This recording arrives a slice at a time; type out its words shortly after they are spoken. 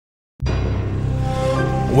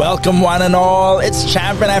Welcome one and all. It's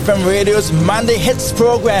Champion FM Radio's Monday Hits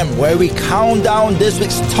program where we count down this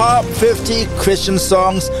week's top 50 Christian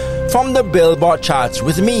songs from the Billboard charts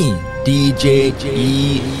with me, DJ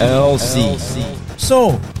ELC.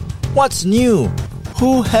 So, what's new?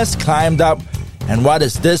 Who has climbed up? And what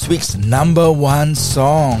is this week's number one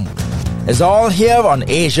song? It's all here on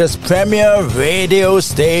Asia's premier radio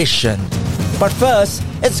station. But first,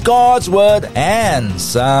 it's God's Word and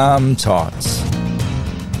some thoughts.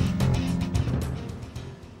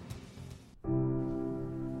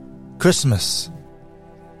 Christmas,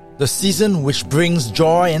 the season which brings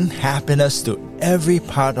joy and happiness to every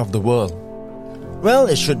part of the world. Well,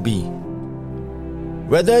 it should be.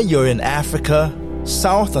 Whether you're in Africa,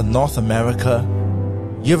 South or North America,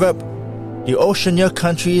 Europe, the Oceania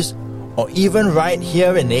countries, or even right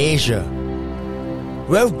here in Asia,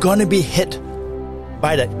 we're gonna be hit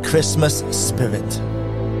by that Christmas spirit.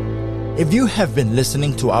 If you have been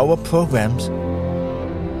listening to our programs,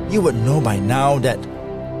 you would know by now that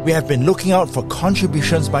we have been looking out for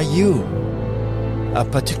contributions by you. A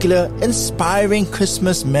particular inspiring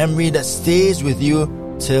Christmas memory that stays with you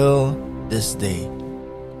till this day.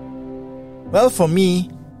 Well, for me,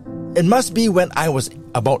 it must be when I was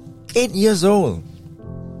about 8 years old,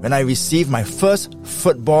 when I received my first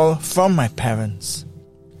football from my parents.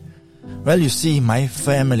 Well, you see, my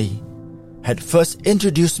family had first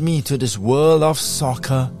introduced me to this world of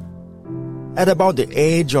soccer at about the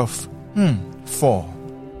age of 4.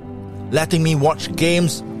 Letting me watch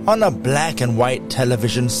games on a black and white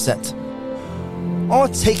television set, or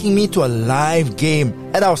taking me to a live game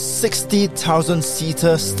at our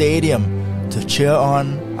 60,000-seater stadium to cheer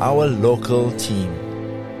on our local team.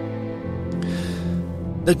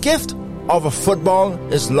 The gift of a football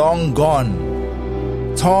is long gone,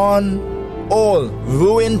 torn, old,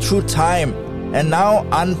 ruined through time, and now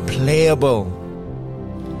unplayable.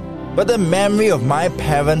 But the memory of my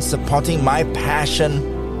parents supporting my passion,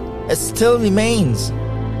 it still remains.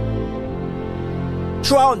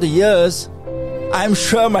 Throughout the years, I'm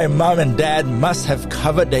sure my mom and dad must have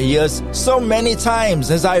covered their ears so many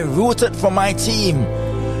times as I rooted for my team,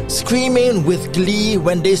 screaming with glee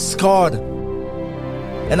when they scored,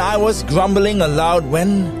 and I was grumbling aloud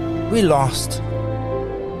when we lost.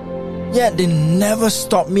 Yet they never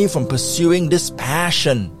stopped me from pursuing this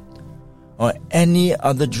passion or any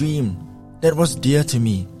other dream that was dear to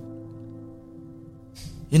me.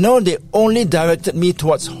 You know, they only directed me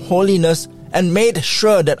towards holiness and made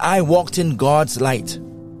sure that I walked in God's light.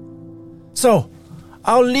 So,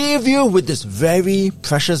 I'll leave you with this very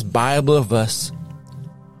precious Bible verse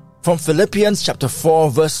from Philippians chapter 4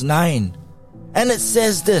 verse 9. And it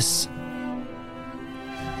says this: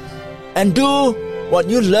 "And do what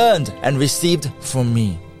you learned and received from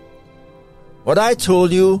me, what I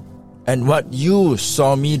told you and what you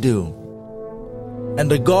saw me do. And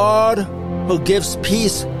the God who gives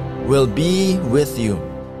peace will be with you."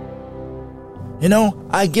 You know,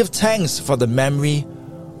 I give thanks for the memory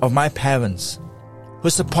of my parents who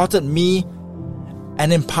supported me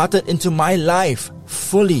and imparted into my life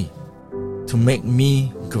fully to make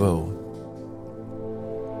me grow.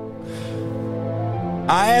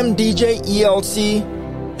 I am DJ ELC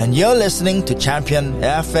and you're listening to Champion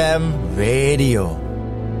FM Radio.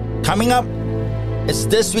 Coming up, it's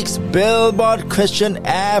this week's Billboard Christian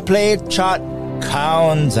Airplay Chart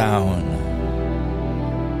Countdown.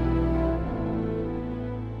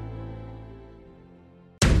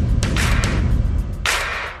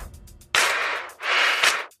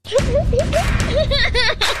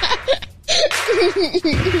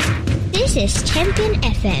 This is Champion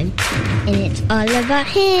FM, and it's all about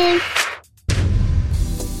him.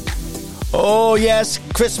 Oh yes,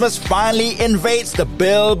 Christmas finally invades the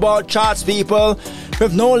Billboard charts, people,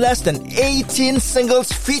 with no less than 18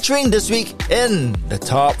 singles featuring this week in the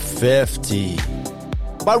top 50.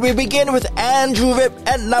 But we begin with Andrew Ripp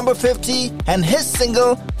at number 50 and his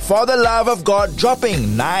single For the Love of God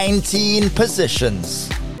dropping 19 positions.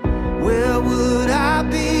 Where would I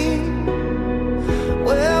be?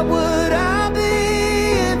 Where would I be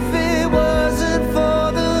if it wasn't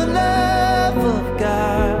for the love of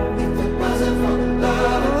God? If it wasn't for the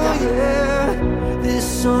love of God. Oh yeah, this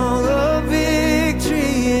song of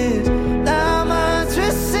victory is now mine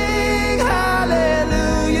to sing.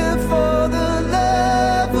 Hallelujah, for the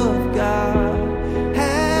love of God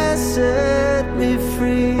has set me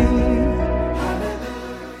free.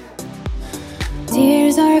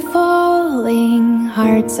 Tears are falling,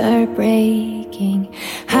 hearts are breaking.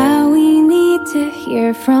 How we need to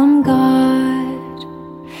hear from God.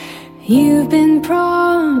 You've been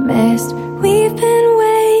promised, we've been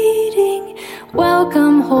waiting.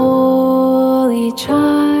 Welcome, Holy Holy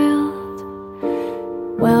Child,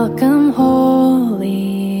 welcome,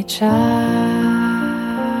 Holy Child.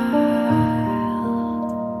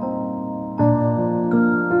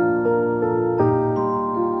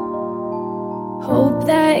 Hope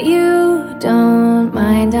that you don't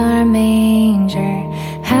mind our manger.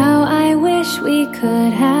 How I wish we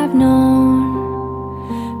could have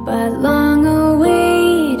known, but long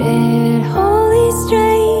awaited, holy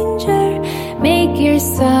stranger, make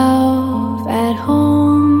yourself at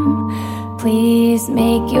home. Please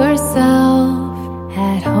make yourself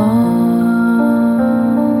at home.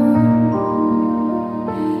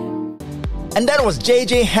 And that was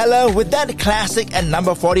J.J. Heller with that classic at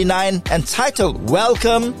number 49 entitled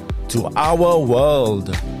Welcome to Our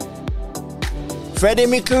World. Freddie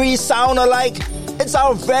Mercury sound alike? It's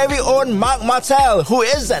our very own Mark Martel who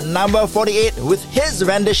is at number 48 with his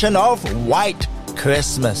rendition of White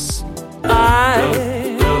Christmas. I'm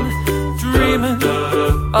dreaming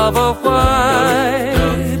of a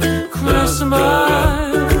white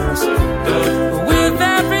Christmas. With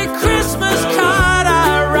every Christmas card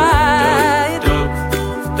I write,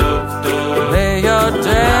 may your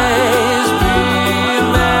days be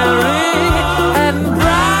merry and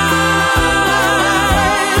bright,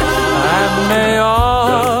 and may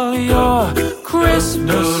all your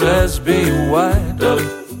Christmases be white.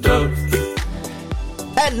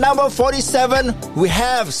 At number 47, we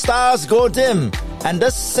have Stars Go Dim and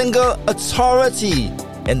the single Authority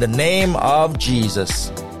in the Name of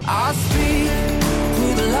Jesus. I speak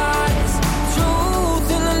through the lies,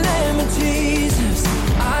 truth in the name of Jesus.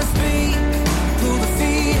 I speak through the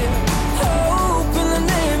fear, hope in the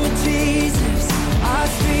name of Jesus. I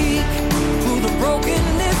speak through the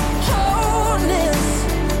brokenness, wholeness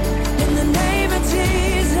in the name of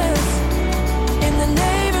Jesus. In the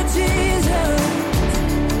name of Jesus.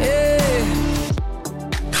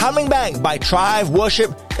 Coming Back by Tribe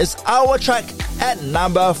Worship is our track at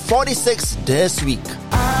number 46 this week.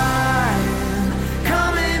 I am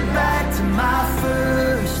coming back to my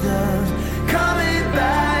first love, coming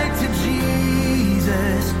back to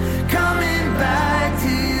Jesus, coming back to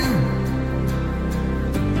you.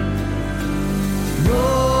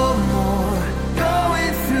 No more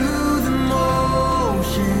going through the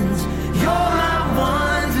motions. You're my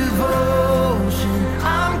one devotion.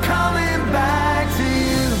 I'm coming back to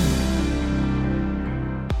you.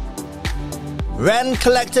 Ren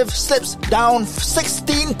Collective slips down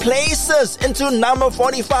 16 places into number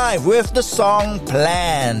 45 with the song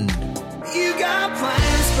Planned. You got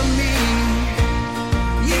plans for me.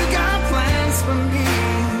 You got plans for me.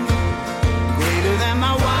 Greater than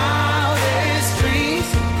my wildest dreams,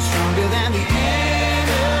 stronger than the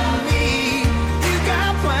enemy. You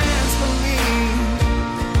got plans for me.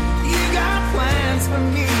 You got plans for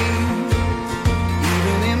me.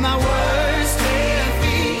 Even in my worst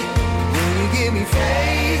defeat, when you give me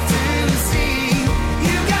faith to see,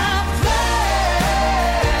 you got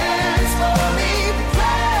plans for me.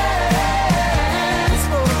 Plans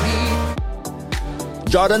for me.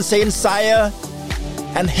 Jordan Saint Sire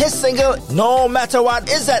and his single No Matter What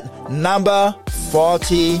is at number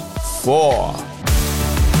 44.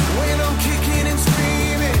 When I'm kicking and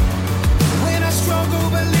screaming, when I struggle,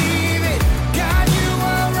 believe it. God, you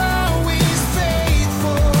are always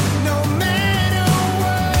faithful, no matter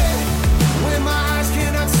what. When my eyes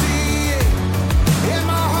cannot see it, and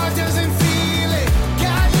my heart doesn't feel it.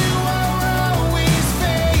 God, you are always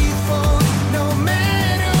faithful, no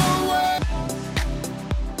matter what.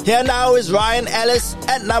 Here now is Ryan Ellis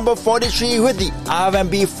at number 43 with the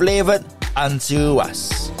R&B flavored Unto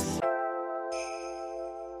Us.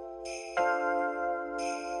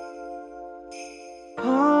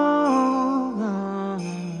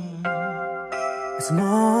 It's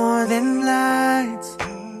more than lights,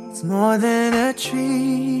 it's more than a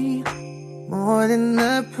tree, more than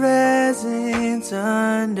the presence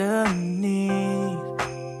underneath.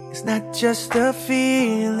 It's not just a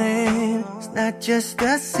feeling, it's not just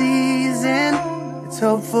a season. It's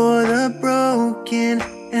hope for the broken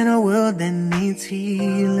and a world that needs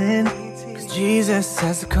healing. 'Cause Jesus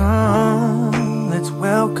has come, let's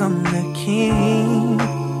welcome the King.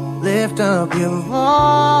 Lift up your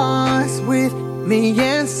voice with me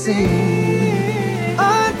and sing.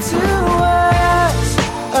 Unto us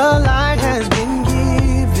a light has been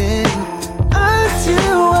given. Unto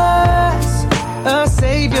us a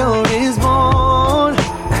Savior is born.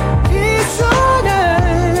 Peace on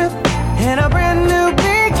earth and a brand new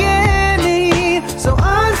beginning. So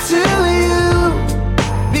unto you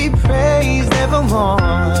be praised evermore.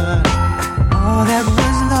 All that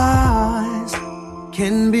was lost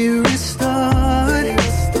can be restored.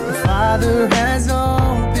 The Father has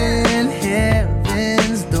opened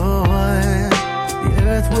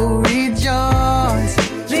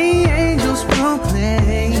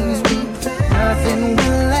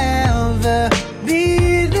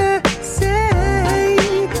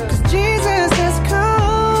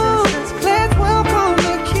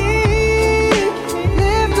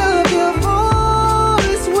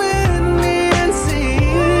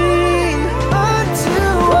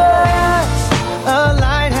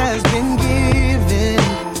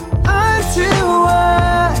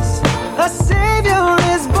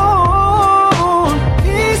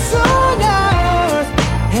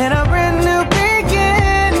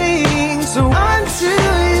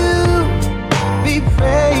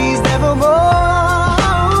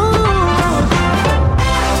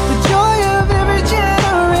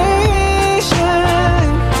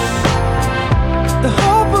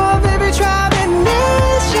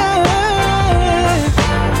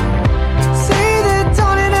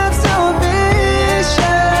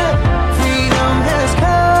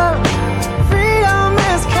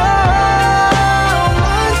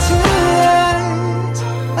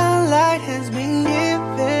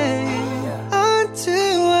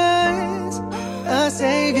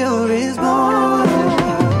Savior is born.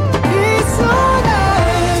 Peace on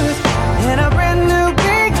earth and a brand new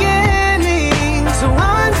beginning. So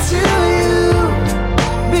unto you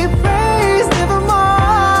be praised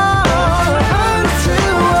evermore. Unto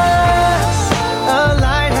us a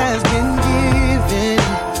light has been given.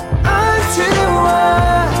 Unto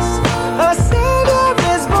us a Savior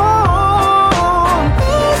is born.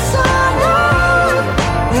 Peace on earth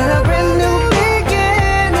and a brand new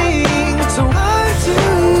beginning. So unto you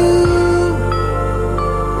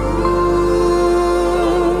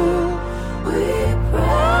we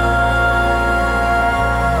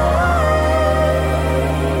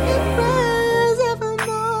praise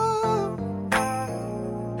evermore.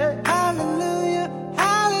 Hallelujah,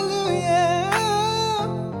 hallelujah.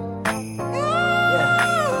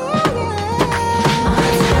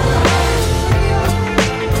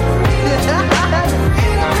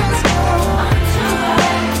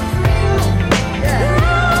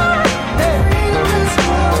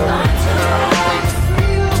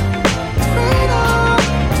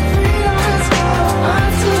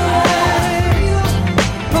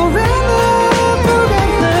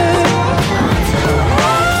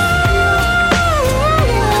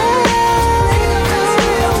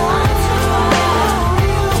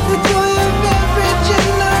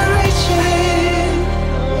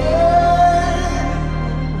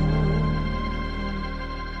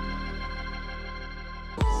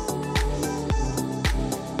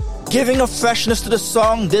 Giving a freshness to the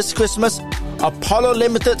song this Christmas, Apollo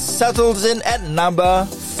Limited settles in at number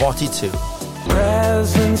 42.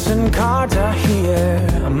 Presents and cards are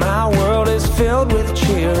here. My world is filled with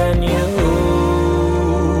cheer and you.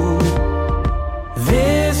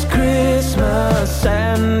 This Christmas,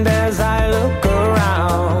 and as I look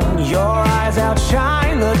around, your eyes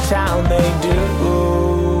outshine the town they do.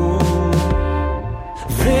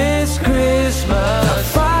 This Christmas, the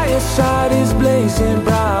fireside is blazing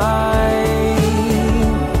bright.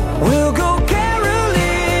 We'll go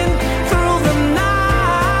caroling through the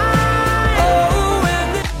night. Oh,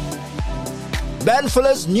 and Ben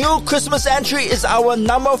Fuller's new Christmas entry is our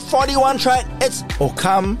number 41 track. It's O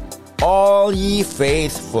Come, All Ye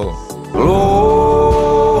Faithful.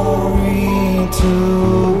 glory to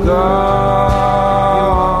God,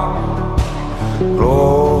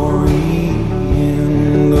 glory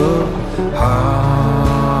in the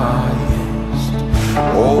highest.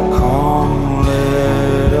 Oh, come,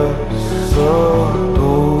 let us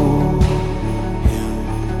adore Him.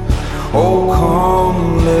 Oh,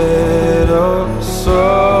 come, let us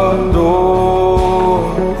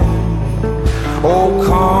adore Him. Oh,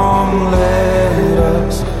 come, let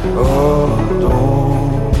us adore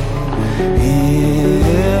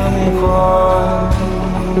Him, Christ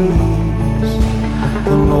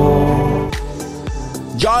the Lord.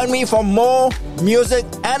 Join me for more music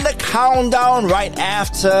and the countdown right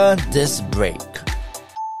after this break.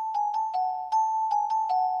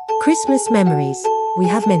 Christmas memories, we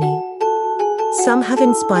have many. Some have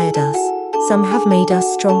inspired us, some have made us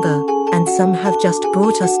stronger, and some have just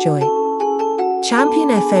brought us joy. Champion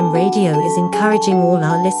FM Radio is encouraging all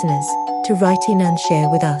our listeners to write in and share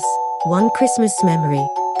with us one Christmas memory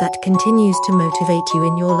that continues to motivate you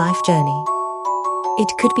in your life journey. It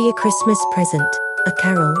could be a Christmas present, a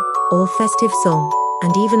carol, or festive song,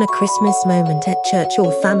 and even a Christmas moment at church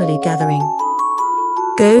or family gathering.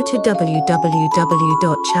 Go to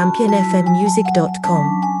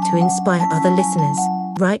www.championfmmusic.com to inspire other listeners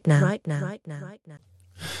right now.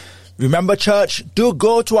 Remember, church, do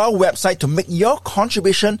go to our website to make your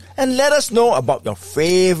contribution and let us know about your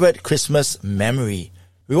favorite Christmas memory.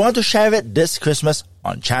 We want to share it this Christmas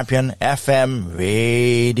on Champion FM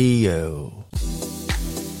Radio.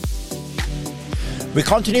 We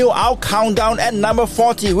continue our countdown at number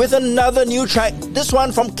 40 with another new track, this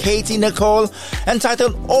one from Katie Nicole,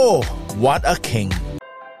 entitled Oh, What a King.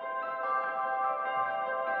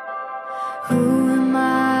 Who am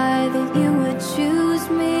I that you would choose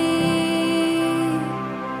me?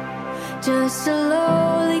 Just a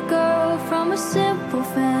lowly girl from a simple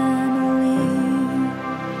family.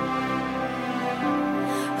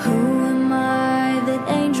 Who am I that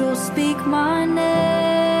angels speak my name?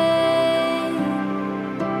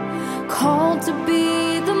 Called to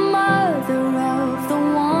be the mother of the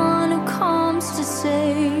one who comes to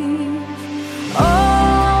save. Oh,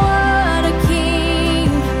 what a king,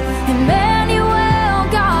 Emmanuel,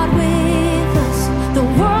 God with us. The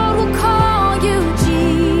world will call you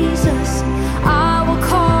Jesus, I will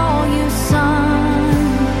call you son.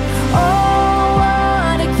 Oh,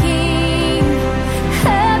 what a king,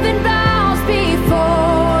 heaven bows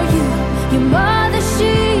before you. Your mother,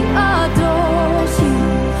 she adores you.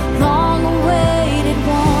 Long awaited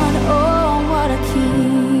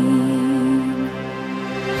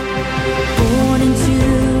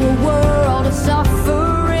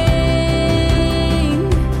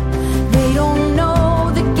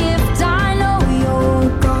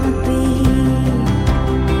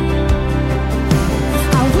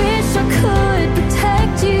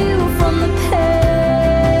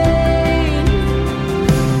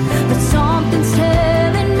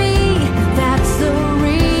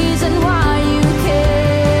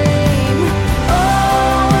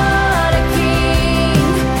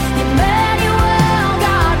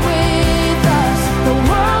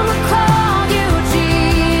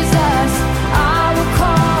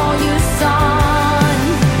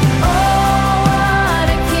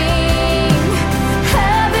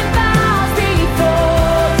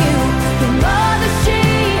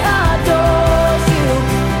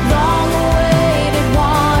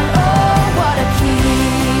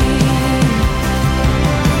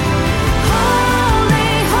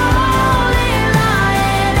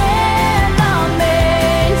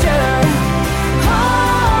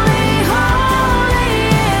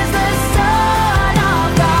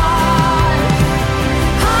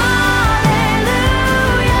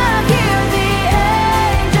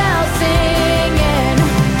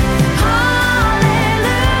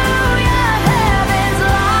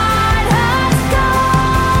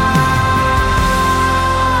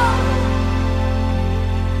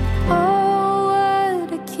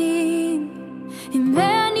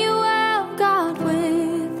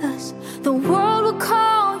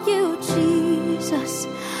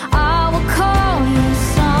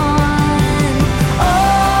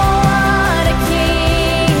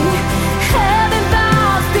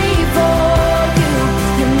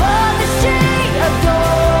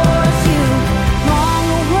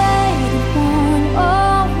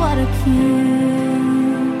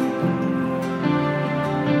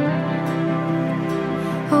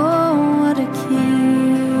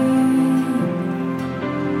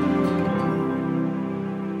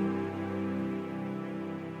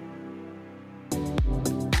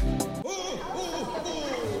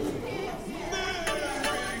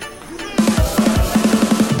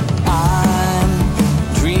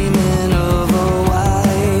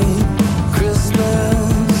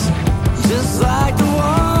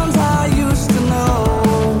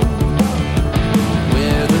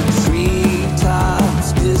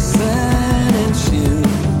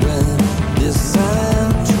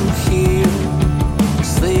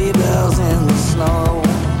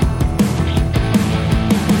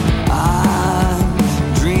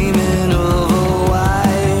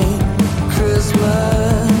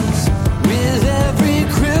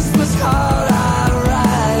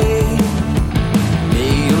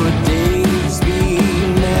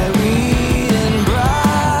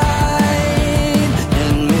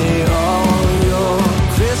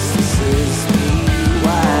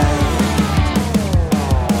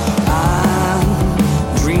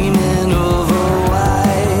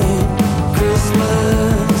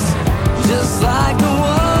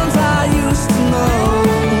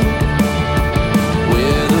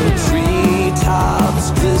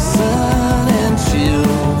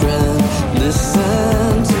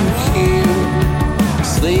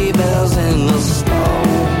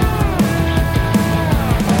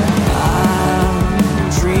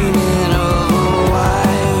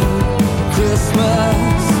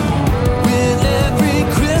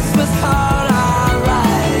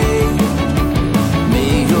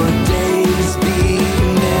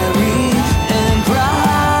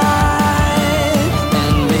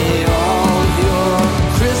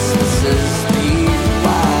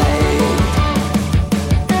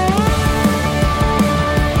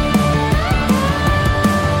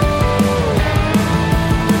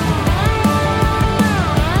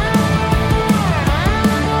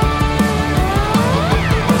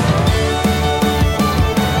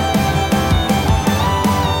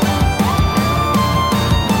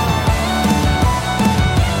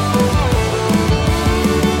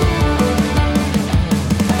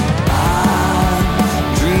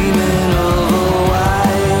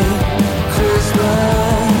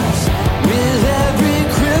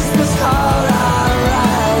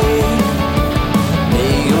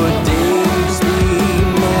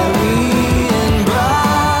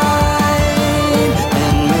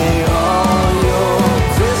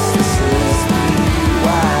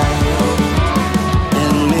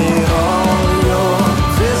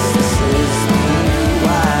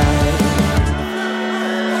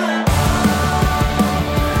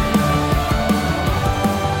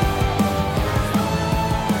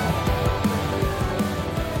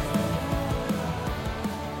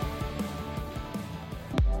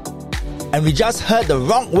And we just heard the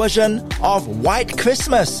rock version of White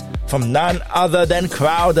Christmas from none other than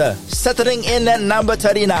Crowder, settling in at number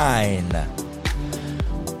 39.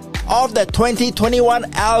 Of the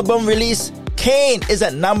 2021 album release, Kane is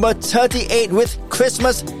at number 38 with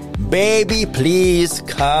Christmas, Baby Please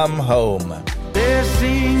Come Home. They're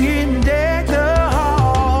singing deck the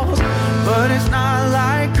halls, but it's not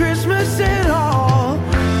like Christmas at all.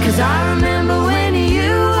 'Cause I remember when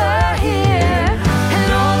you were here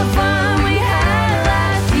and all the fun we had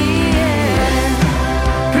last year.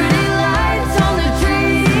 Pretty lights on the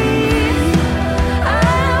tree,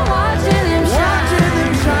 I'm watching them shine.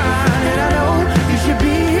 And I know you should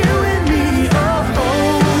be here with me. Oh,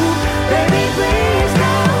 baby, please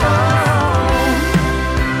come home.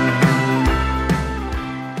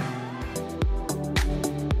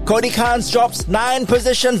 Cody Carnes drops 9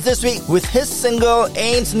 positions this week with his single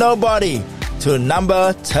Ain't Nobody to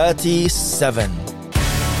number 37.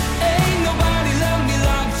 Ain't nobody love me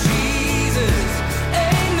like Jesus.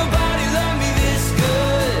 Ain't nobody love me this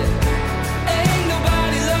good. Ain't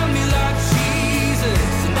nobody love me like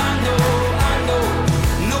Jesus. And I know,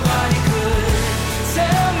 nobody could.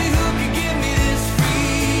 Tell me who could give me this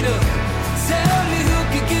freedom. Tell me who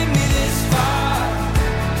could give me this fire.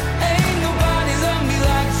 Ain't nobody love me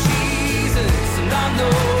like Jesus. And I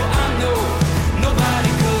know,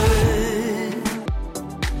 nobody could.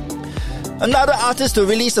 Another artist to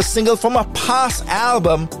release a single from a past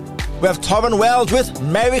album, we have Torrin Wells with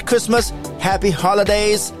Merry Christmas, Happy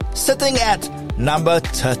Holidays, sitting at number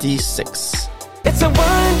 36. It's a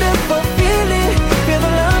wonderful feeling. Feel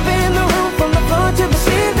the love in the room from the floor to the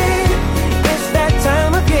ceiling. It's that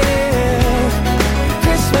time of year.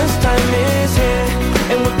 Christmas time is here.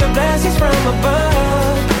 And with the blessings from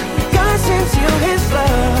above, God sends you His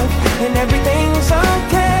love. And everything's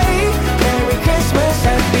okay. Merry Christmas,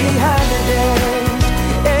 Happy Holidays.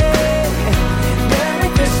 Hey, Merry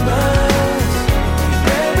Christmas.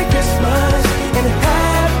 Merry Christmas. And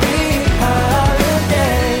Happy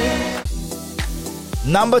Holidays.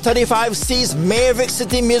 Number 35 sees Maverick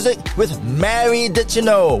City Music with Mary Did You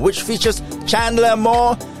Know, which features Chandler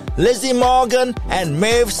Moore, Lizzie Morgan, and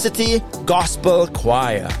Maverick City Gospel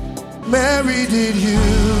Choir. Mary, did you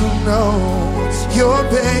know your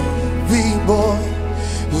baby boy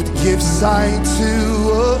would give sight to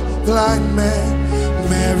a blind man?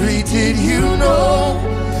 Mary, did you know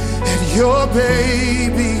that your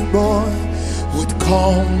baby boy would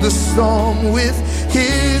calm the storm with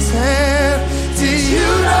his hand? Did you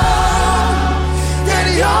know that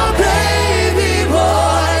your baby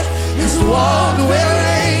boy is one where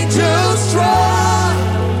angels trod?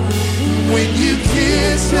 When you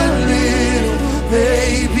kiss a little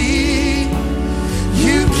baby,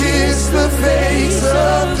 you kiss the face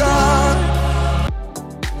of God.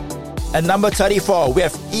 At number 34, we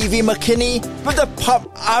have Evie McKinney with the pop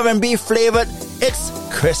R&B flavored It's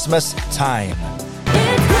Christmas Time.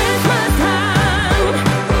 It's Christmas time.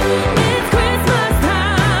 It's Christmas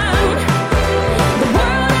time. The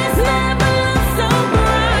world has never looked so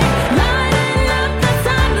bright. Lighting up the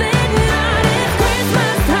sunlit night. It's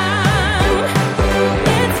Christmas time.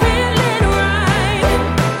 It's feeling right.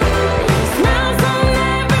 Smiles on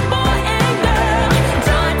every boy and girl.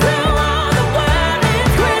 Joy to all the world.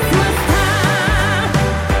 It's Christmas time.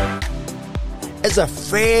 Is a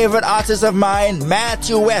favorite artist of mine,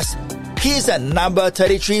 Matthew West. He's at number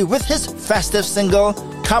 33 with his festive single,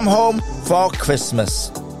 Come Home for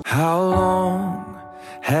Christmas. How long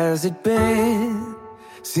has it been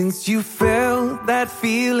since you felt that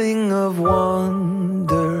feeling of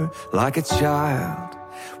wonder, like a child,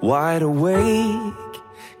 wide awake,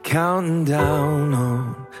 counting down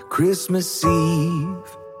on Christmas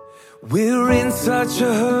Eve? We're in such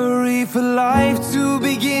a hurry for life to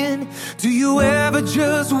begin. Do you ever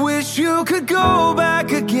just wish you could go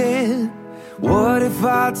back again? What if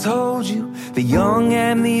I told you the young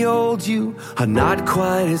and the old you are not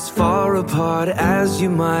quite as far apart as you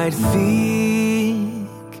might think?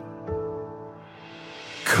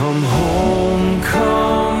 Come home,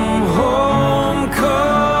 come home,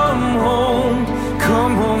 come home,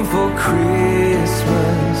 come home for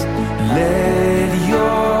Christmas. Let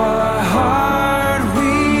your heart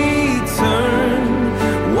return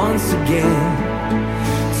once again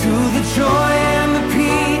to the joy and the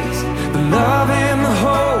peace, the love and the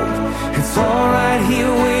hope. It's all right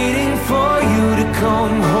here waiting for you to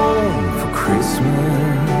come home for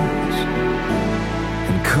Christmas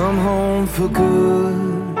and come home for good.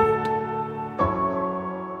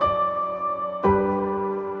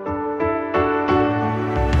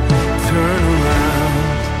 Turn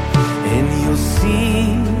around and you'll see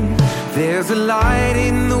there's a light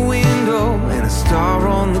in the window and a star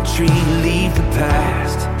on the tree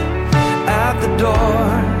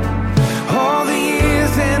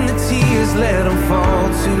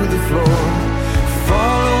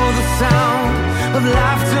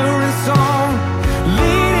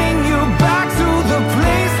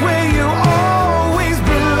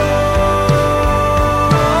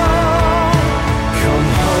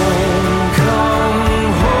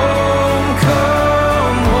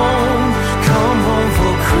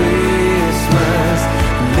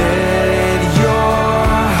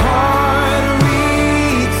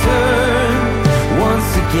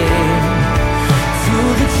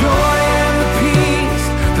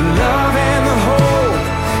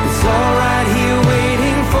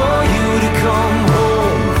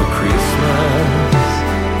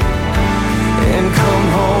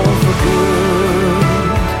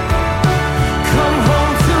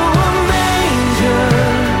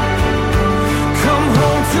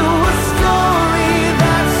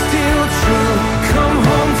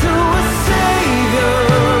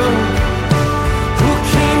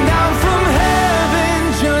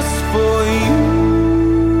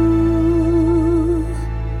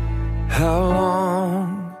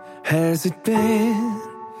has it been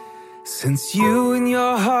since you in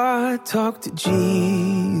your heart talked to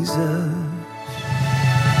Jesus?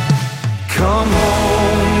 Come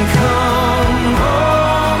home, come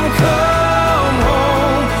home, come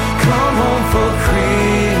home, come home for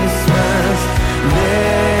Christmas.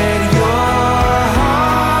 Let your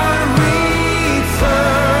heart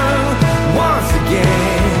return once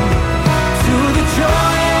again to the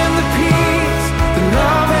joy and the peace, the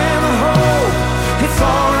love and the hope. It's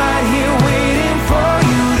all right here waiting for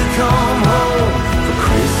you to come home for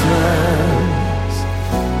Christmas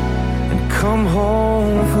and come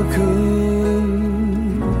home for good.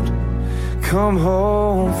 Come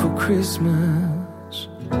home for Christmas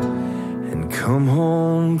and come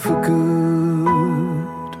home for good.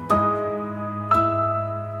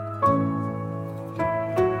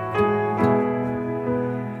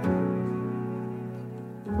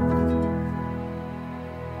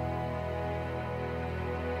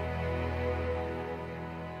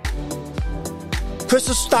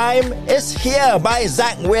 Christmas Time is Here by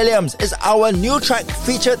Zach Williams is our new track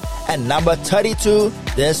featured at number 32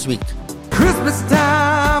 this week. Christmas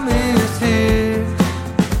time is here.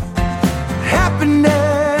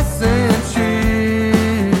 Happiness and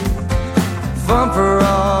cheer. Fun for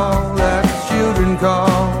all that the children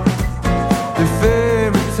call their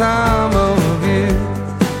favorite time of year.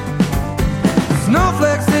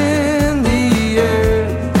 Snowflakes in the air.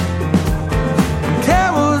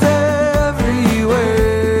 Carols everywhere.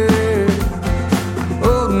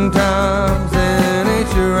 Olden times and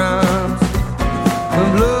nature rhymes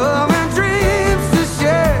of love.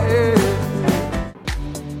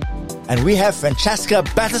 And we have Francesca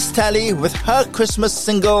Battistelli with her Christmas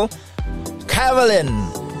single, Carolyn,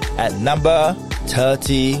 at number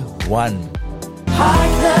 31.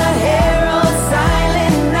 Hark the herald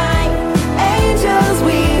silent night, angels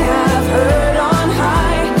we have heard on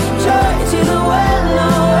high. Joy to the world,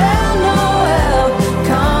 Noel, Noel,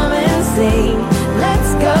 come and sing,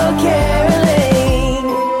 let's go caroling.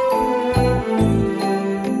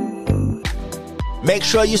 Make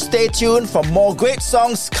sure you stay tuned for more great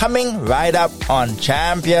songs coming right up on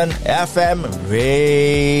Champion FM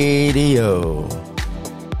Radio.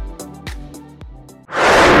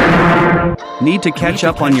 Need to catch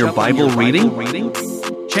up on your Bible reading?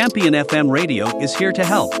 Champion FM Radio is here to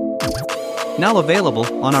help. Now available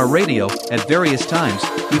on our radio at various times,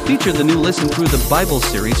 we feature the new Listen Through the Bible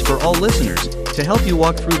series for all listeners to help you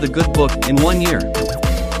walk through the good book in 1 year.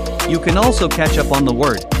 You can also catch up on the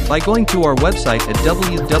Word by going to our website at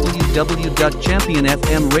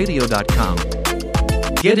www.championfmradio.com.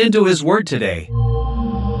 Get into His Word today.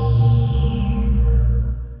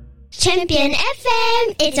 Champion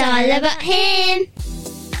FM, it's all about Him.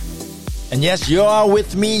 And yes, you are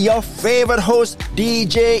with me, your favorite host,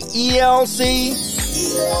 DJ ELC.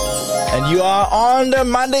 And you are on the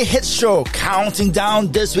Monday Hit Show, counting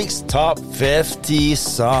down this week's top 50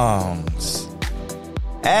 songs.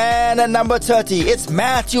 And at number 30, it's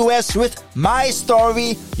Matthew West with My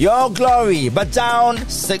Story, Your Glory, but down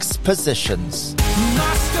 6 positions.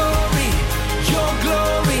 My story, your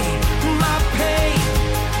glory, my pain,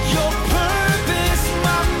 your purpose,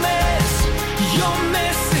 my mess, your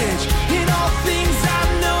message. In all things I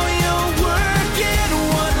know you're working.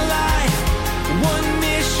 One life, one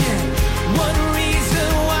mission, one reason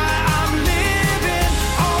why I'm living.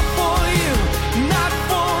 All for you, not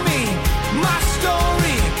for me. My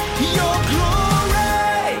story, your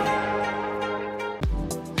glory.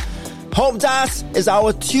 Hope Das is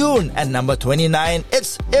our tune at number 29.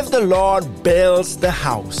 It's If the Lord Builds the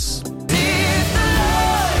House. If the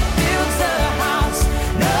Lord builds the house,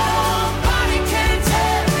 nobody can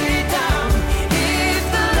tear it down. If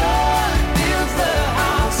the Lord builds the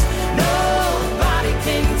house, nobody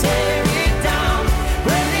can tear it down.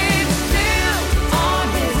 When it's built on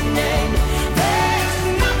His name, there's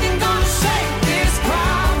nothing gonna shake this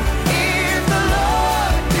ground. If the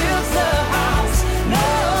Lord builds the house,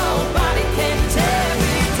 nobody can tear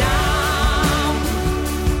it down.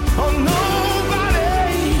 Oh,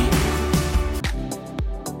 nobody.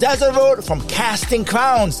 Desert Road from Casting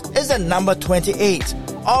Crowns is at number 28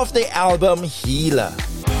 of the album Healer.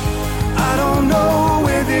 I don't know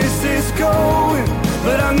where this is going,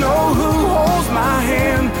 but I know who holds my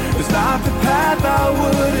hand. It's not the path I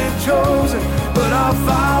would have chosen, but I'll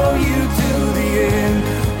follow you to the end.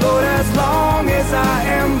 Lord, as long as I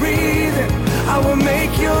am breathing, I will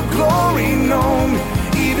make your glory known,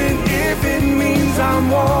 even if it means I'm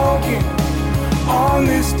walking on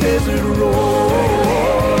this desert road.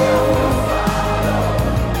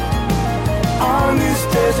 On this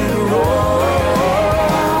desert road.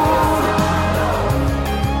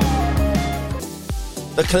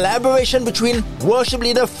 The collaboration between worship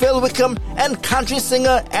leader Phil Wickham and country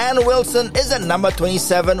singer Ann Wilson is at number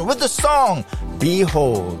 27 with the song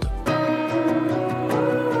Behold.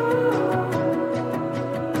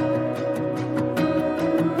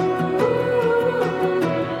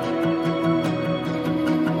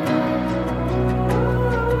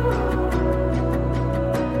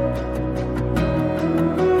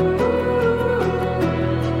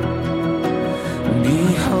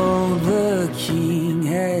 Behold, the King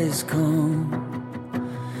has come,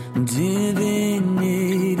 divinity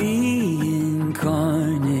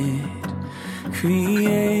incarnate,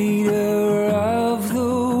 creator of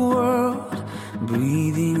the world,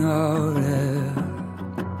 breathing our air.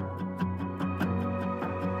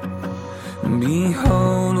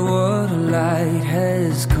 Behold, what light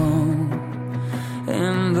has come,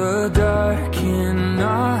 and the dark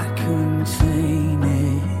cannot contain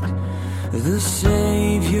it. The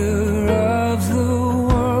Savior of the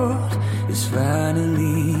world is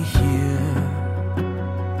finally here.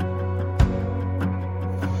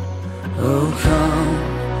 Oh, come,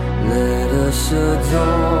 let us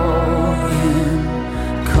adore Him.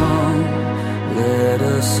 Come, let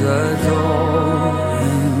us adore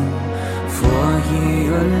Him. For He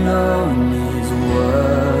alone is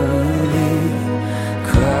worthy,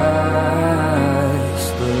 Christ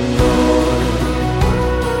the Lord.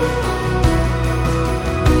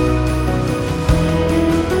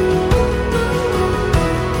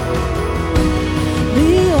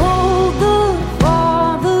 Behold the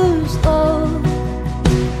Father's love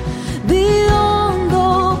beyond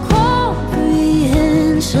all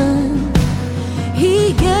comprehension.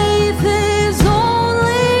 He gave His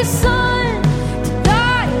only Son to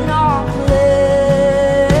die in our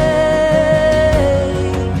place.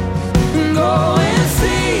 Go and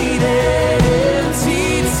see that empty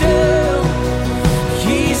tomb.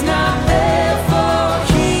 He's not there, for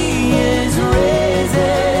He is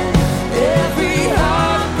risen. Every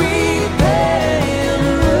heart preparing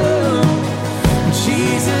room.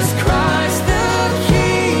 Jesus Christ, the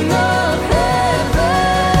King of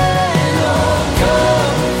heaven. Oh,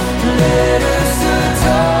 come, let us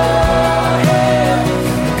adore Him.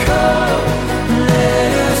 Come,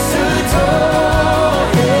 let us adore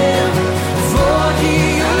Him. For He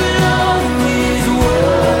alone is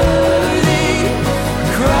worthy,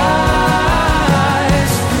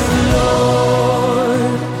 Christ the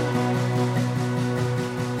Lord.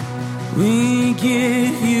 We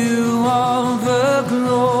give You all the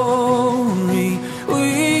glory.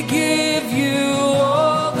 We give You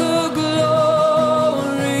all the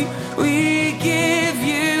glory. We give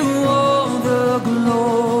You all the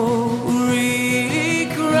glory,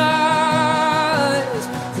 Christ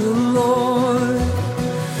the Lord.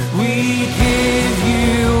 We give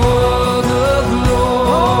You all the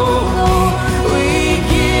glory. We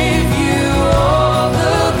give You all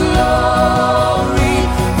the glory.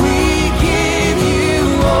 We give You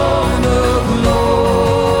all the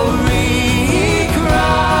glory,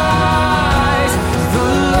 Christ the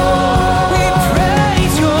Lord. We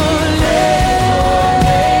praise Your name.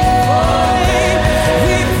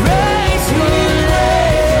 We praise Your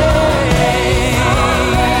name.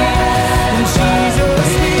 Jesus,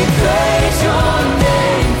 we praise Your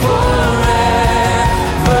name forever.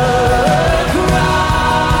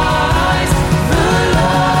 Christ the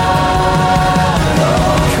Lord.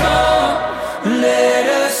 Oh, come, let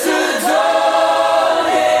us adore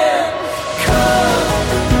Him. Come,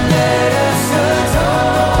 let us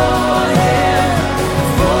adore Him.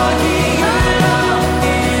 For He alone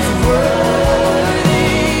is worthy.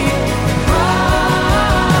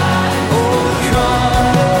 Oh,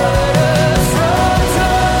 come, let us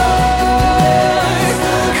adore.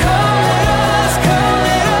 Come,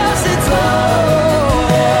 let us adore.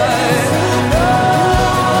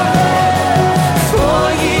 For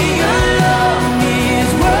He alone is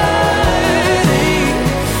worthy,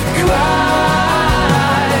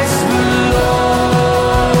 Christ the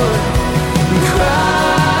Lord,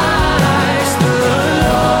 Christ the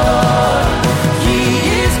Lord. He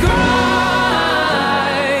is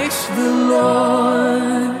Christ the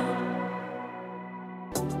Lord.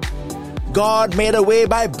 God Made a Way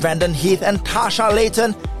by Brandon Heath and Tasha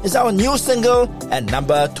Layton is our new single at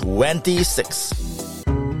number 26.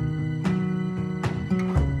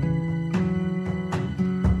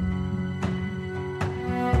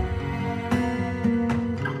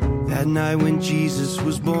 That night when Jesus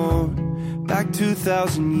was born, back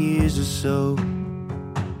 2,000 years or so.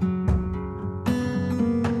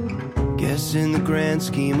 Guess in the grand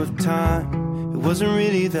scheme of time, it wasn't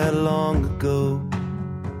really that long ago.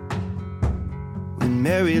 When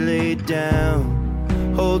Mary laid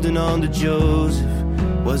down, holding on to Joseph,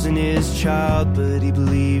 wasn't his child, but he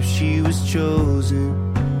believed she was chosen.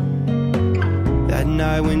 That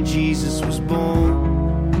night when Jesus was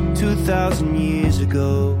born, 2,000 years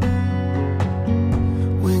ago.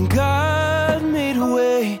 When God made a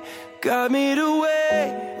way, God made a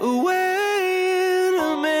way, a way in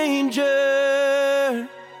a manger.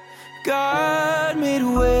 God made a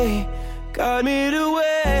way, God made a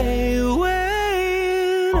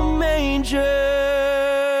way in a manger.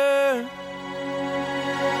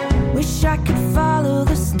 Wish I could follow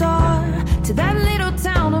the star to that little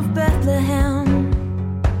town of Bethlehem.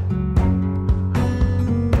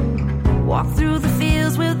 Walk through the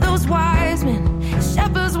fields with those wise men,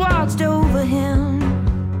 shepherds watched over him.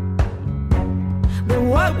 But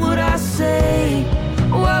what would I say?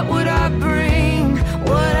 What would I bring?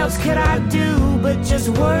 What else could I do but just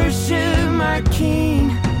worship my King?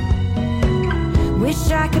 Wish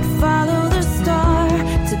I could follow the star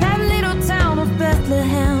to that little town of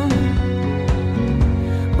Bethlehem,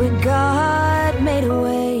 where God made a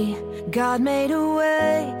way, God made a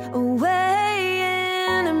way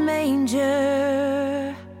in a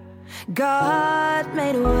manger. God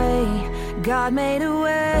made a way, God made a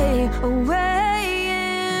way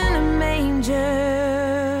in a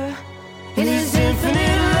manger. In his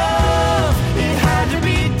infinite love, it had to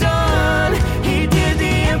be done. He did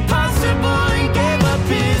the impossible and gave up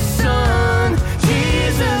his son,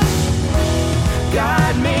 Jesus.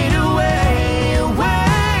 God made a way in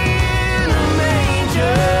a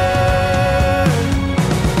manger.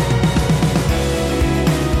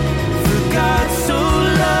 For God so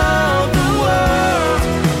loved the world,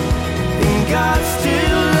 and God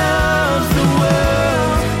still loves the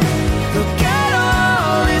world. Look at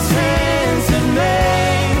all his hands have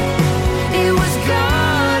made. It was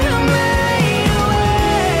God who made a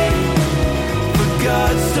way. For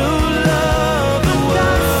God so loved the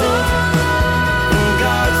world, and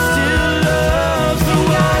God still loves the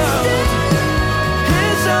world.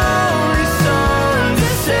 His only Son to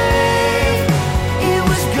save. It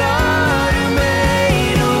was God who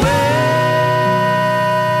made a way.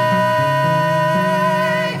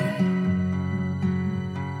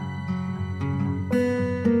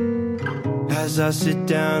 As I sit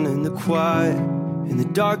down in the quiet, in the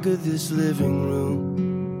dark of this living room,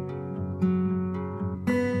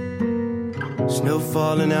 snow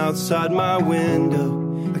falling outside my window,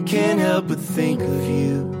 I can't help but think of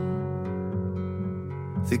you.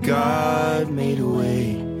 That God made a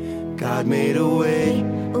way, God made a way,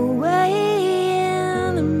 Away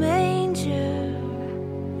in a manger.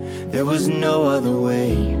 there was no other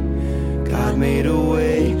way. God made a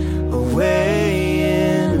way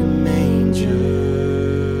in a manger.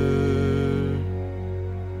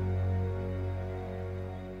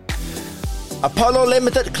 Apollo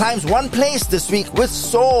Limited climbs one place this week with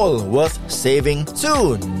Soul, worth saving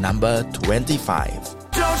to number 25.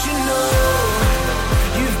 Don't you know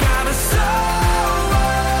you've got a soul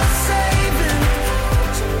worth saving?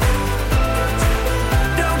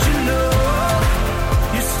 Don't you know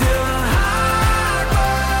you're still a heart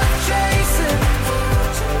worth chasing?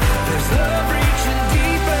 There's love reaching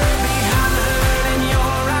deeper behind the hurt in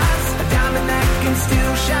your eyes, a diamond that can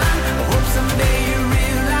still shine. I hope someday you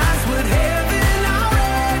realize what heaven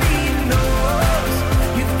already knows.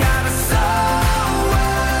 You've got a soul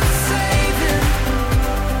worth saving,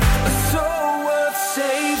 a soul worth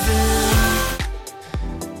saving.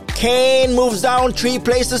 Kane moves down 3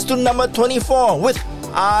 places to number 24 with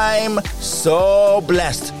I'm So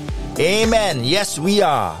Blessed. Amen. Yes, we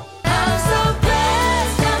are. I'm so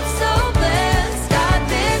blessed, got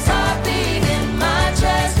this heartbeat in my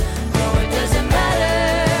chest. No, it doesn't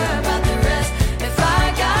matter about the rest. If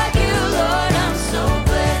I got you, Lord, I'm so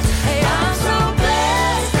blessed. Hey, I'm so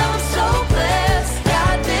blessed,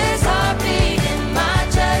 got this heartbeat in my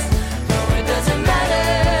chest. No, it doesn't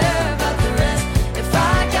matter about the rest. If I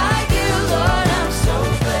got you, Lord, I'm so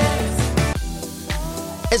blessed.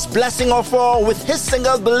 It's Blessing or Fall with his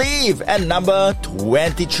single Believe at number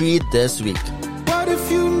 23 this week. What if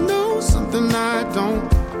you know something I don't?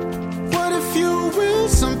 What if you will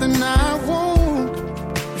something I won't?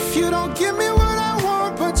 If you don't give me what I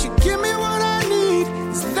want, but you give me what I need,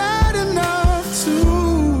 is that enough to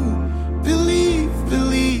believe,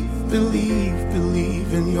 believe, believe,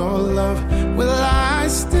 believe in your love? Will I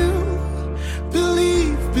still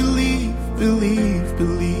believe, believe, believe,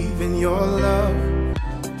 believe in your love?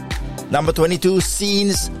 Number 22,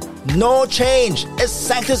 Scenes, No Change. It's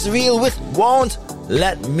Sanctus Real with Won't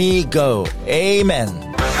Let Me Go. Amen.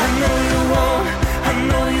 I know you won't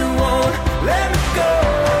let me go.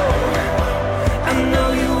 I know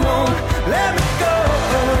you won't let me go.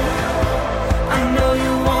 I know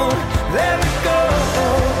you won't let me go.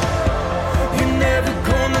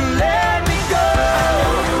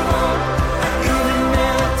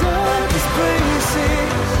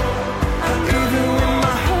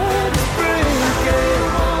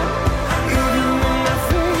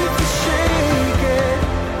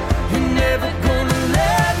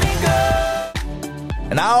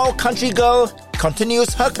 Our country girl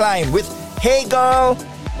continues her climb with Hey Girl.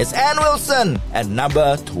 It's Ann Wilson at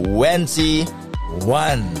number 21.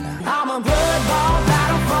 I'm a blood ball,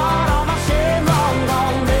 battle fought, all my shame long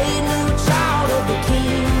gone, made new child of the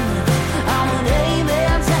King. I'm an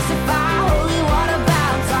amen, testify, holy water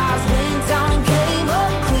baptized, went down and came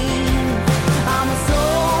up clean. I'm a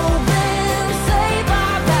soul been saved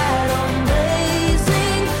by that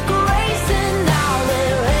amazing grace, and now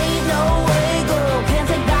there ain't no way, girl, can't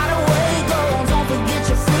take that away, girl. Don't forget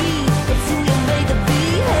you're free, it's who you made to be.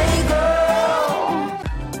 Hey girl.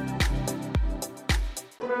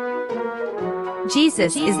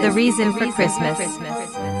 Jesus is the reason for Christmas.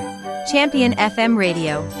 Champion FM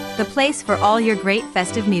Radio, the place for all your great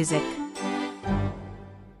festive music.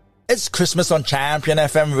 It's Christmas on Champion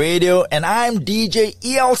FM Radio, and I'm DJ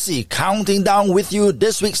ELC counting down with you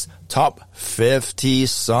this week's top 50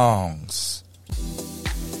 songs.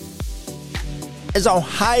 It's our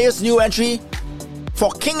highest new entry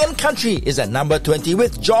for King and Country is at number 20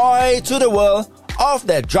 with Joy to the World off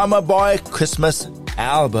their Drummer Boy Christmas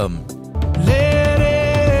album. Let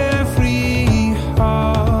every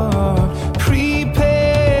heart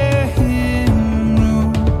prepare him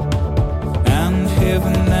room, and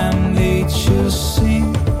heaven and nature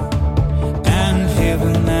sing, and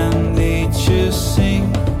heaven and nature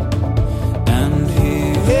sing, and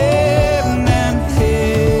heaven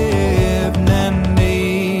and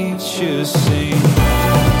nature sing.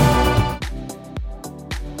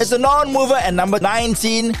 It's a non-mover at number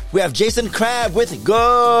 19. We have Jason Crabb with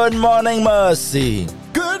Good Morning Mercy.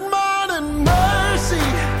 Good morning, mercy.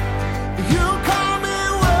 You call me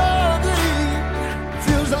worthy.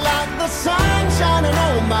 Feels like the sun shining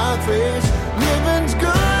on my face. Living's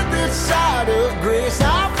good this side of grace.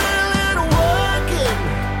 I feel it working.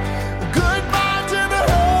 Goodbye to the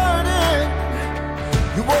hurting.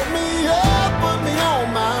 You woke me up, put me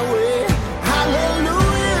on my way.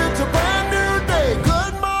 Hallelujah, it's a brand new day.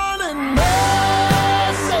 Good morning,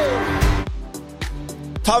 mercy.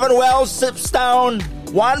 Torrin Wells slips down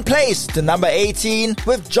one place to number 18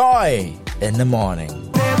 with Joy in the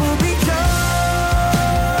Morning. There will be joy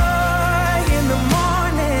in the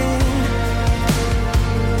morning.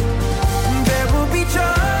 There will be joy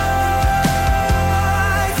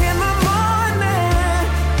in the morning.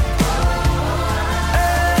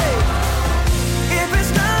 Hey, if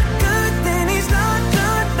it's not good, then he's not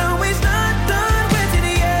done. No, he's not done with it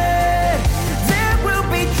yet. There will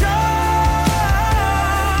be joy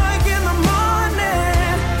in the morning.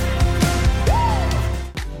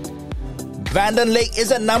 Vanden Lake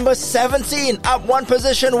is at number 17, up one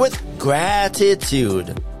position with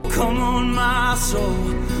Gratitude. Come on, my soul.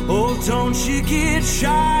 Oh, don't you get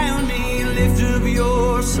shy on me. Lift up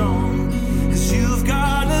your song. 'Cause you've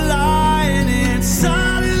got a lion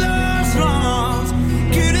inside of those lungs.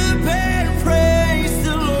 Get up and praise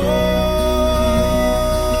the Lord.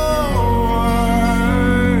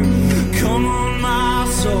 Come on, my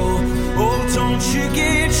soul. Oh, don't you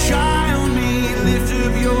get shy on me. Lift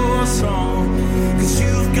up your song. 'Cause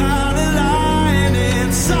you've got a lion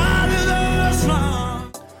inside of those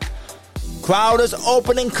lungs. Crowder's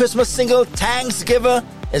opening Christmas single, Thanksgiver,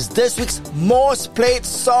 is this week's most played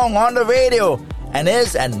song on the radio and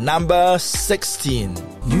is at number 16.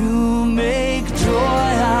 You make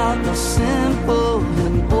joy out of simple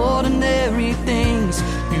and ordinary things.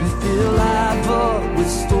 You fill life up with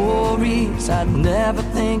stories I'd never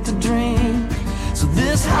think to dream. So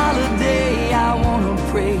this holiday I want to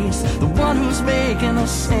praise the one who's making a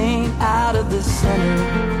saint out of the sinner,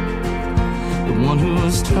 the one who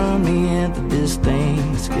has turned me into this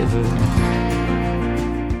Thanksgiver.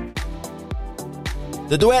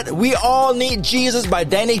 The duet We All Need Jesus by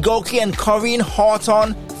Danny Gokey and Corinne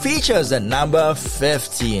Hawthorne features at number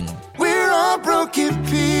 15. We're all broken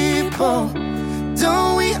people.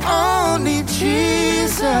 Don't we all need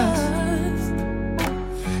Jesus?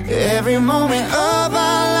 Every moment of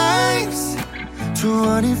our lives,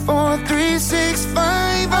 24, 3, 6,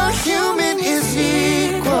 5, our human is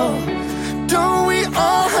equal. Don't we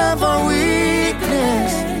all have our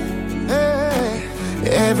weakness? Hey.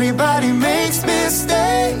 Everybody makes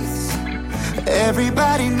mistakes.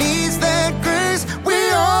 Everybody needs that grace.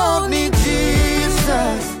 We all need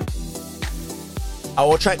Jesus.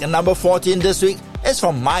 Our track at number 14 this week is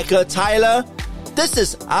from Michael Tyler. This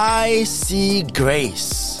is I See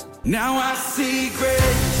Grace. Now I see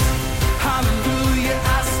grace, hallelujah,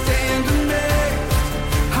 I stand amazed.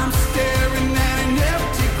 I'm staring at an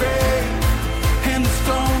empty grave, and the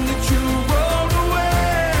stone that you rolled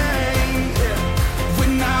away.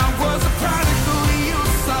 When I was a prodigal, you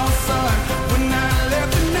saw son. When I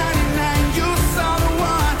left the 99, you saw the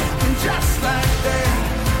one. And just like that,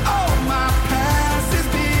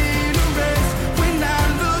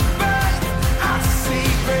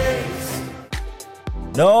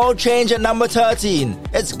 No change at number 13.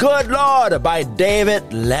 It's Good Lord by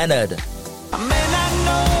David Leonard. I may not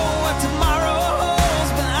know what tomorrow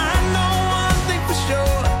holds, but I know one thing for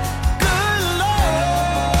sure. Good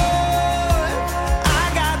Lord,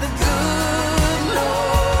 I got the good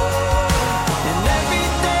Lord. And every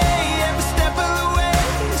day, every step of the way,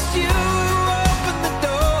 it's you who open the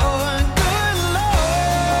door. And good Lord,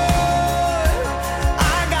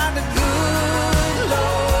 I got the good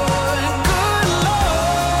Lord. And good Lord,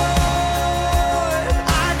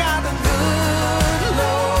 I got the good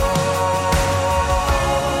Lord.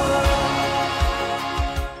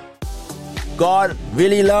 God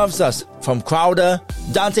Really Loves Us from Crowder,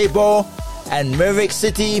 Dante Bowe, and Maverick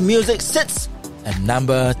City Music sits at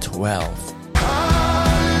number 12.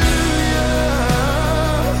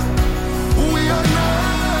 We are not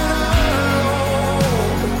alone.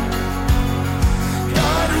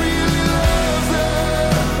 God really loves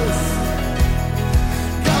us.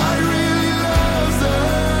 God really loves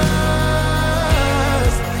us.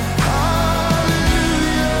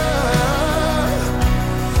 Hallelujah.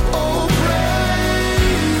 Oh,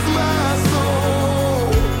 praise my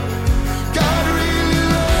soul. God really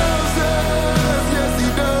loves us. Yes, He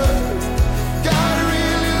does. God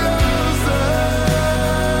really loves us.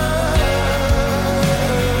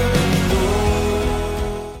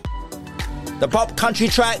 The pop country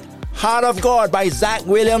track Heart of God by Zach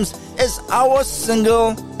Williams is our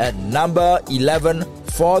single at number 11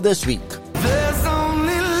 for this week. There's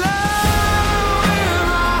only love in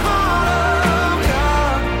my heart, oh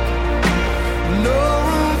God. No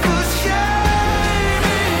room for shame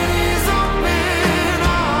in His open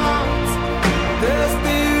arms. There's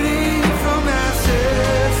beauty from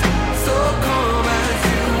ashes, so come as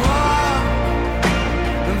you are.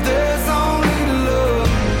 And there's only love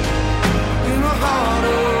in my heart,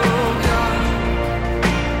 oh God.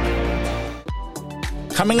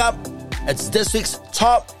 Coming up, it's this week's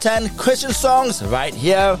top 10 Christian songs right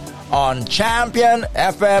here on Champion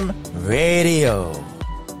FM Radio.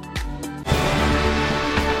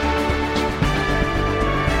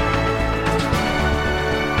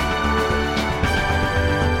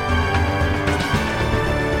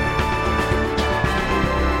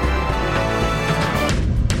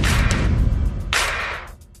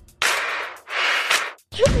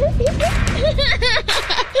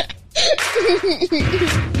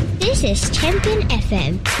 This is Champion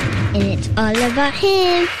FM, and it's all about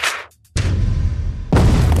him.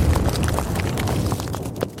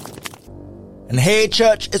 And hey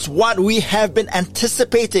church, it's what we have been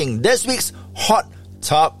anticipating, this week's Hot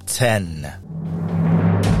Top 10.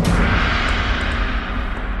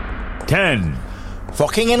 10. For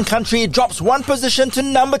King and Country drops one position to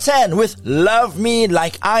number 10 with Love Me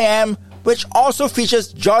Like I Am, which also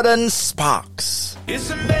features Jordan Sparks. It's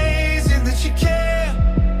amazing that you care.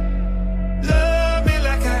 Love me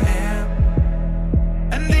like I am.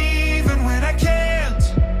 And even when I can't,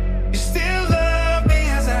 you still love me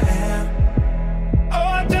as I am. Oh,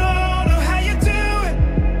 I don't know how you do it,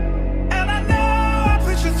 and I know I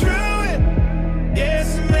put you through it. Yeah,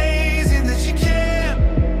 it's amazing that you care.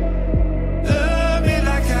 Love me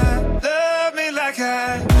like I, love me like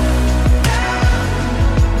I.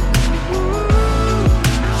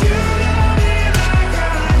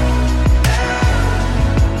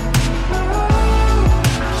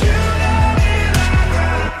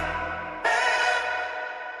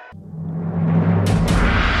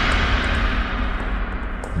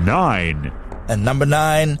 Nine. And number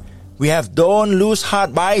 9, we have Don't Lose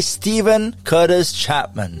Heart by Stephen Curtis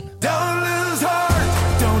Chapman. Don't lose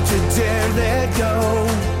heart, don't you dare let go.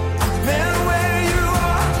 I've been where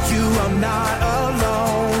you are not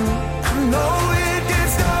alone. I know it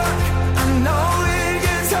gets dark, I know it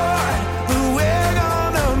gets hard, but we're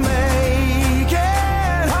gonna make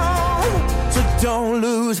it home. So don't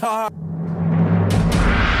lose heart.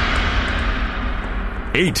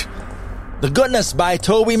 8. The Goodness by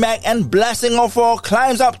Toby Mac and Blessing of All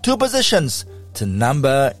climbs up 2 positions to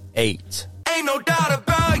number 8. Ain't no doubt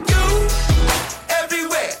about you.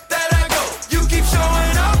 Everywhere that I go, you keep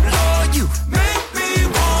showing up, Lord. You make me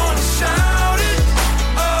wanna shout it.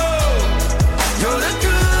 Oh, you're the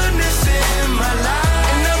goodness in my life,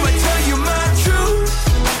 and I'ma tell you my truth.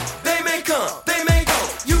 They may come, they may go.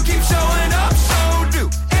 You keep showing up, so do.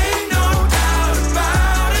 Ain't no doubt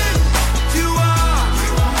about it. You are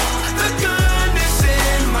the goodness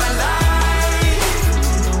in my life.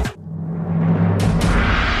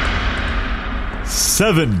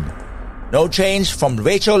 7. No change from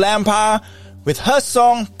Rachel Lampard with her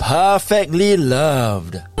song Perfectly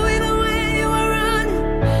Loved. Either way you were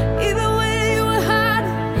running, either way you were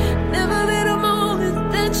hiding, never been a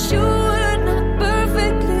moment that you were not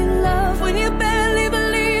perfect.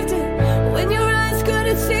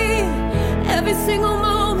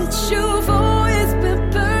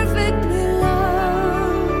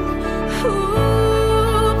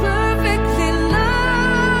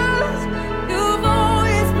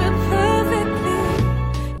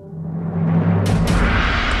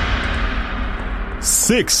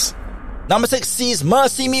 6. Number 6 sees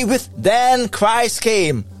Mercy Me with Then Christ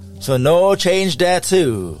Came. So no change there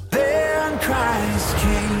too. Then Christ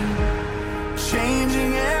came,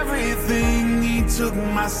 changing everything. He took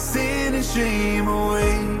my sin and shame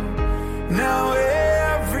away. Now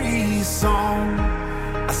every song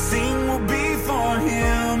I sing will be for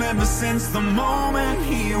Him. Ever since the moment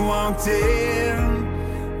He walked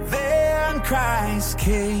in, then Christ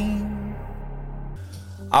came.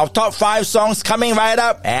 Our top 5 songs coming right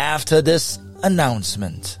up after this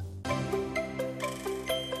announcement.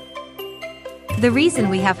 The reason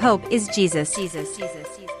we have hope is Jesus.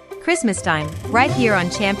 Christmas time, right here on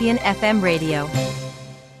Champion FM Radio.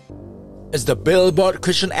 It's the Billboard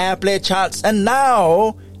Christian Airplay charts, and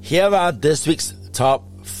now here are this week's top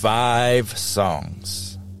 5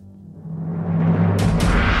 songs.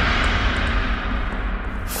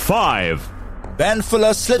 5. Ben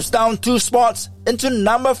Fuller slips down 2 spots into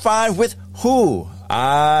number 5 with Who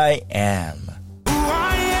I Am. Who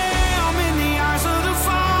I am in the eyes of the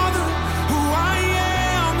Father. Who I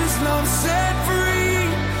am is love set free.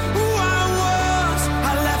 Who I was,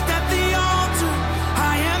 I left at the altar.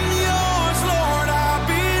 I am yours, Lord, I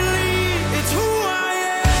believe. It's who I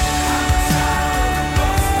am.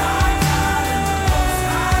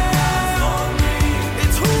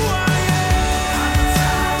 It's who I am.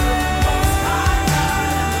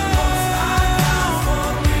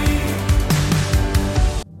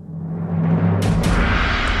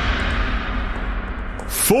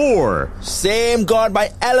 4. Same God by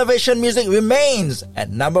Elevation Music remains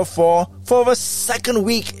at number 4 for the second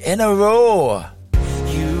week in a row.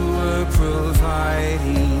 You were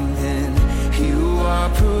providing then, you are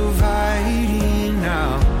providing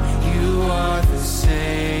now. You are the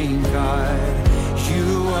same God,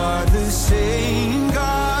 you are the same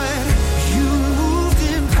God. You moved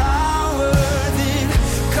in power then,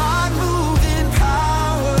 God moved in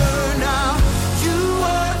power now. You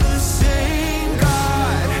are the same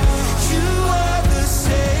God, you are the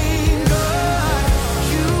same God.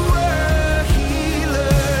 You were a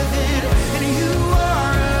healer then, and you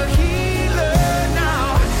are a healer now.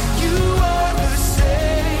 You are the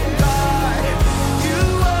same God, you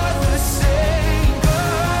are the same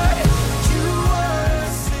God. You are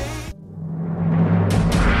the same.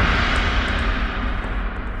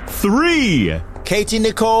 3. Katie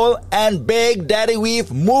Nicole and Big Daddy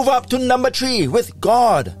Weave move up to number 3 with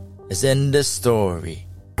God is in this story.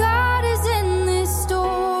 God is in this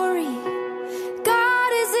story.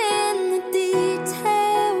 God is in the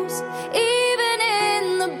details. Even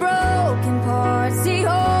in the broken parts, He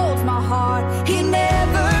holds my heart. He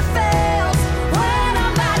never fails. When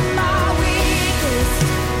I'm at my weakest,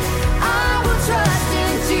 I will trust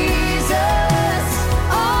in Jesus.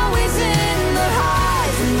 Always in the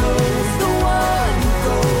highs and lows, the one who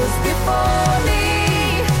goes before me.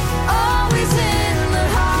 Always in the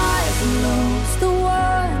highs and lows, the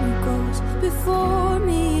one who goes before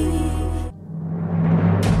me.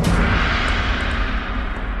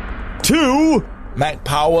 2. Mac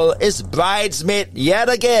Powell is bridesmaid yet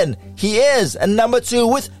again. He is at number 2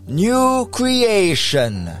 with New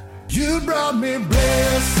Creation. You brought me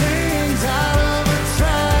blessings out of a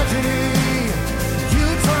tragedy. You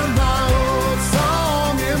turned my old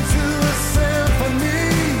song into a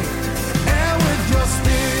symphony. And with your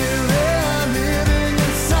spirit living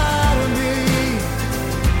inside of me,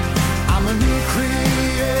 I'm a new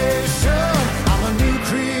creation. I'm a new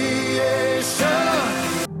creation.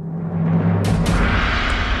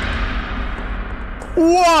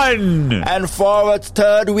 1. And for a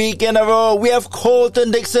third week in a row, we have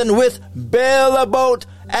Colton Dixon with Bail a Boat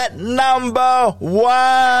at number 1.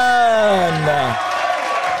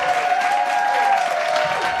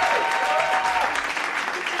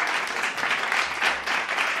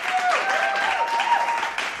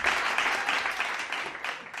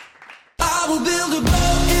 I will build a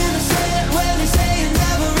boat in the sand when they say it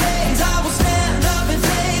never rains. I will stand up in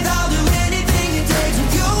faith. I'll do anything it takes.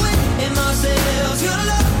 With you in my sails, your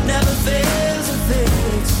love never fails or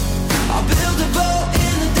fades. I'll build a boat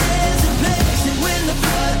in the desert place, and when the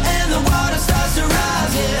flood and the water starts to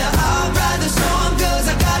rise, yeah, I'll ride the storm 'cause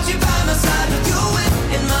I got you by my side. With you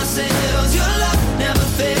in my sails, your love never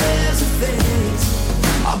fails or fades.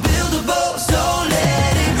 I'll build a boat, so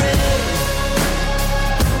let it rain.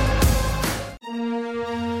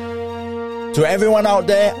 To everyone out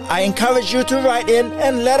there, I encourage you to write in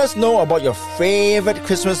and let us know about your favorite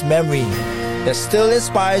Christmas memory that still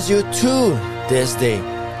inspires you to this day.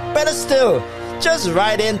 Better still, just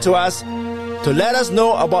write in to us to let us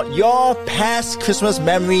know about your past Christmas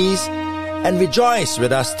memories and rejoice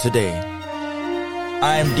with us today.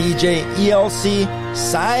 I'm DJ ELC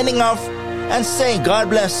signing off, and say God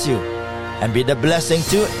bless you and be the blessing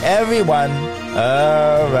to everyone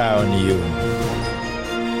around you.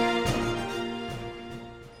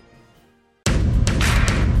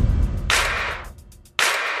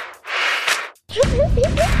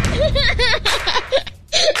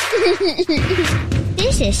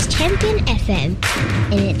 This is Champion FM,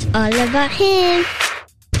 and it's all about him.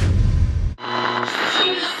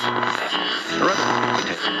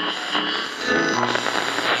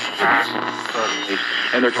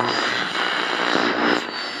 Energy.